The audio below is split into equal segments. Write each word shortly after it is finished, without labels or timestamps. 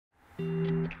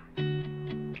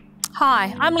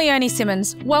Hi, I'm Leonie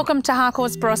Simmons. Welcome to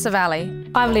Harcourts Barossa Valley.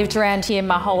 I've lived around here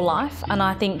my whole life, and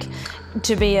I think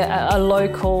to be a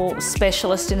local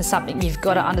specialist in something, you've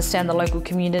got to understand the local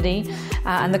community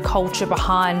and the culture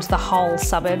behind the whole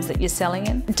suburbs that you're selling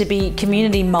in. To be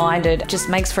community minded just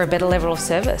makes for a better level of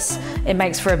service. It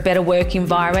makes for a better work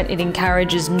environment. It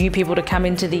encourages new people to come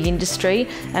into the industry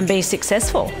and be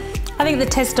successful. I think the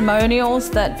testimonials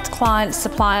that clients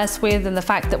supply us with and the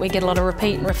fact that we get a lot of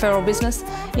repeat and referral business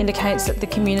indicates that the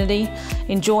community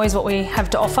enjoys what we have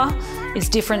to offer. It's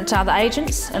different to other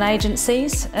agents and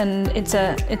agencies, and it's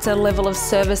a level of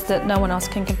service that no one else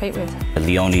can compete with.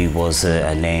 Leonie was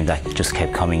a name that just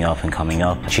kept coming up and coming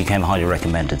up. She came highly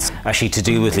recommended. Actually, to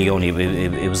do with Leonie,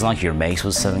 it was like your mate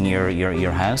was selling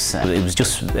your house. It was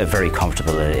just a very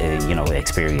comfortable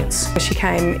experience. She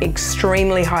came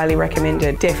extremely highly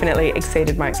recommended, definitely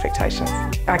exceeded my expectations.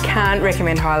 I can't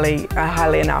recommend highly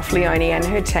enough Leonie and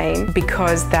her team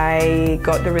because they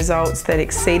got the results that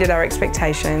exceeded our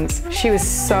expectations. She was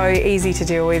so easy to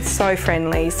deal with, so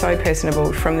friendly, so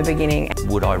personable from the beginning.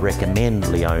 Would I recommend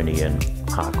Leonie and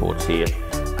Harcourts here?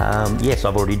 Yes,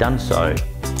 I've already done so.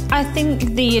 I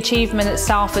think the achievement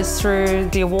itself is through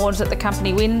the awards that the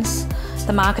company wins,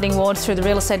 the marketing awards through the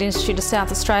Real Estate Institute of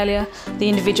South Australia, the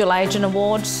individual agent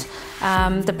awards,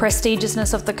 the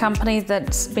prestigiousness of the company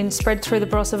that's been spread through the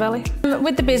Barossa Valley.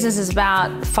 With the business is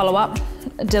about follow-up,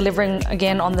 delivering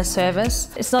again on the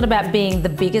service. It's not about being the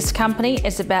biggest company,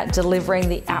 it's about delivering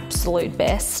the absolute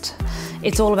best.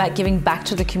 It's all about giving back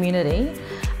to the community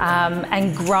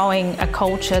and growing a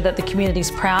culture that the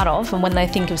community's proud of, and when they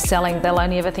think of selling, they'll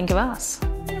only ever think of us.